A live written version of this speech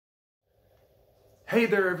Hey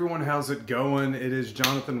there everyone, how's it going? It is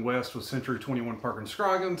Jonathan West with Century 21 Park and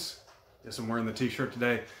Scroggins. Yes, I'm wearing the t-shirt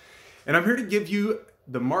today. And I'm here to give you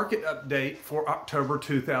the market update for October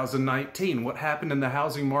 2019. What happened in the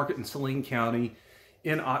housing market in Saline County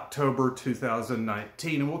in October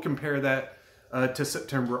 2019. And we'll compare that to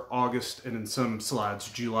September, August, and in some slides,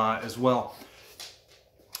 July as well.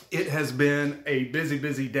 It has been a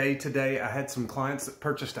busy day today. I had some clients that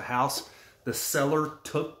purchased a house. The seller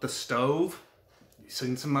took the stove. You've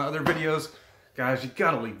seen some of my other videos. Guys, you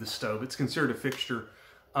gotta leave the stove. It's considered a fixture.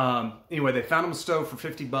 Anyway, they found them a stove for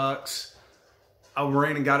 50 bucks. I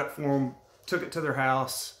ran and got it for them, took it to their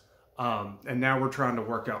house, and now we're trying to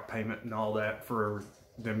work out payment and all that for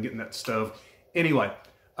them getting that stove. Anyway,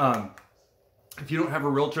 if you don't have a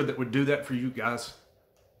realtor that would do that for you guys,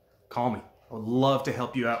 call me. I would love to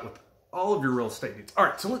help you out with all of your real estate needs. All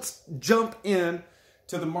right, so let's jump in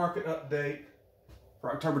to the market update for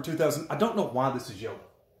October 2000. I don't know why this is yellow.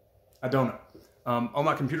 I don't know. On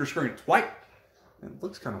my computer screen, it's white. It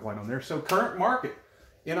looks kind of white on there. So current market.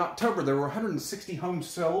 In October, there were 160 homes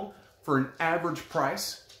sold for an average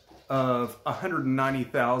price of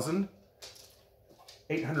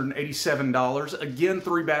 $190,887. Again,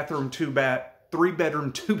 three bedroom, two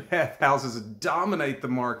bath houses dominate the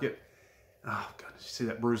market. Oh, God, did you see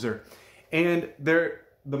that bruise there? And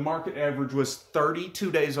the market average was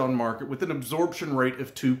 32 days on market with an absorption rate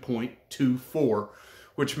of 2.24,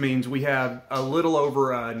 which means we have a little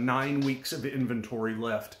over 9 weeks of inventory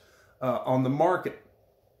left on the market.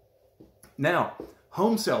 Now,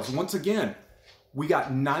 home sales, once again, we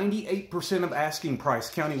got 98% of asking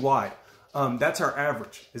price countywide. That's our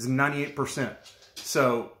average, is 98%.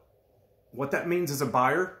 So what that means as a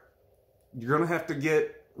buyer, you're going to have to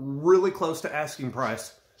get really close to asking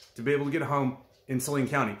price to be able to get a home in Saline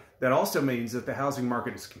County. That also means that the housing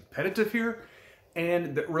market is competitive here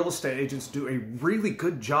and that real estate agents do a really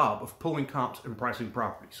good job of pulling comps and pricing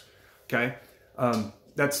properties. Okay?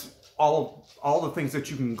 That's all the things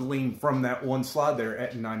that you can glean from that one slide there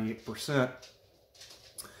at 98%.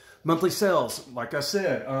 Monthly sales, like I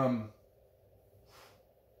said,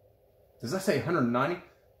 does that say 190?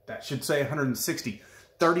 That should say 160.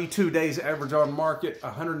 32 days average on market,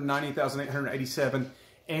 190,887.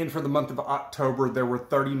 And for the month of October, there were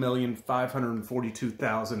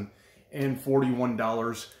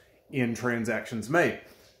 $30,542,041 in transactions made.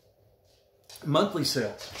 Monthly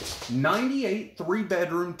sales, 98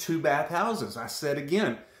 three-bedroom, two-bath houses. I said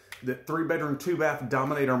again that three-bedroom, two-bath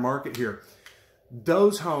dominate our market here.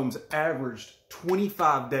 Those homes averaged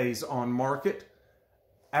 25 days on market,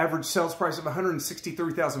 average sales price of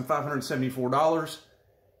 $163,574,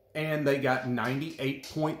 and they got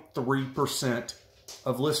 98.3%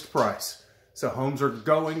 of list price. So homes are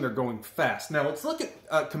going, they're going fast. Now let's look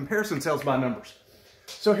at comparison sales by numbers.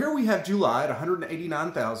 So here we have July at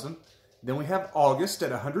 189,000. Then we have August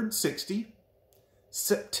at 160.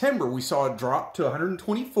 September, we saw a drop to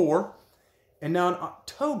 124. And now in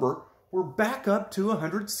October, we're back up to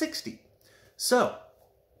 160. So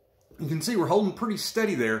you can see we're holding pretty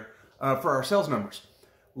steady there for our sales numbers.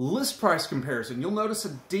 List price comparison. You'll notice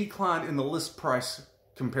a decline in the list price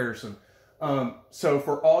comparison. So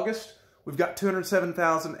for August, we've got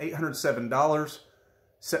 $207,807.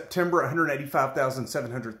 September,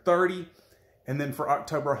 $185,730. And then for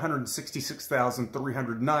October,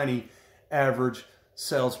 $166,390 average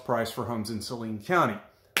sales price for homes in Saline County.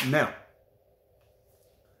 Now,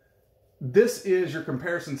 this is your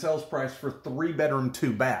comparison sales price for three-bedroom,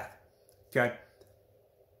 two-bath. Okay?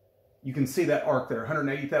 You can see that arc there,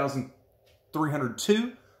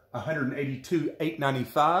 $180,302,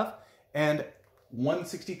 $182,895, and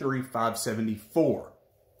 $163,574.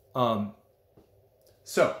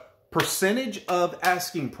 So, percentage of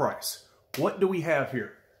asking price. What do we have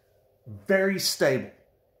here? Very stable.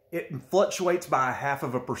 It fluctuates by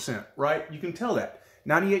 0.5%, right? You can tell that.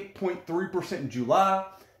 98.3% in July,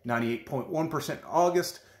 98.1% in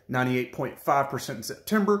August, 98.5% in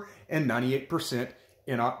September, and 98%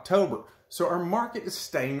 in October. So our market is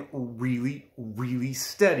staying really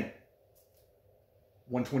steady.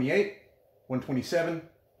 128, 127,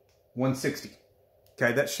 160.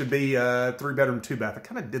 Okay, that should be three-bedroom, two-bath. I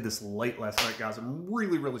kind of did this late last night, guys. I'm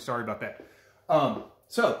really sorry about that.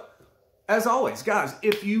 So, as always, guys,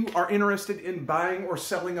 if you are interested in buying or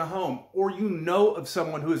selling a home, or you know of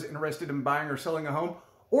someone who is interested in buying or selling a home,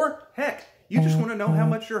 or heck, you just want to know how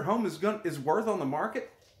much your home is worth on the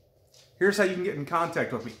market, here's how you can get in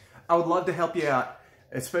contact with me. I would love to help you out,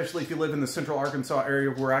 especially if you live in the central Arkansas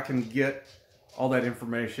area where I can get all that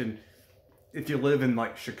information. If you live in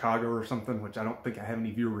like Chicago or something, which I don't think I have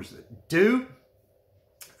any viewers that do,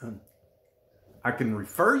 I can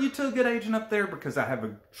refer you to a good agent up there because I have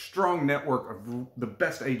a strong network of the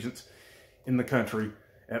best agents in the country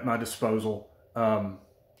at my disposal.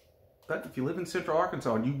 But if you live in Central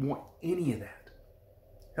Arkansas and you want any of that,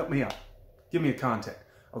 help me out. Give me a contact.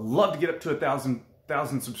 I'd love to get up to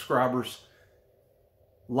 1,000 subscribers.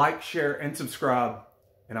 Like, share, and subscribe.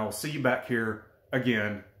 And I will see you back here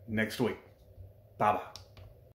again next week. Bye-bye.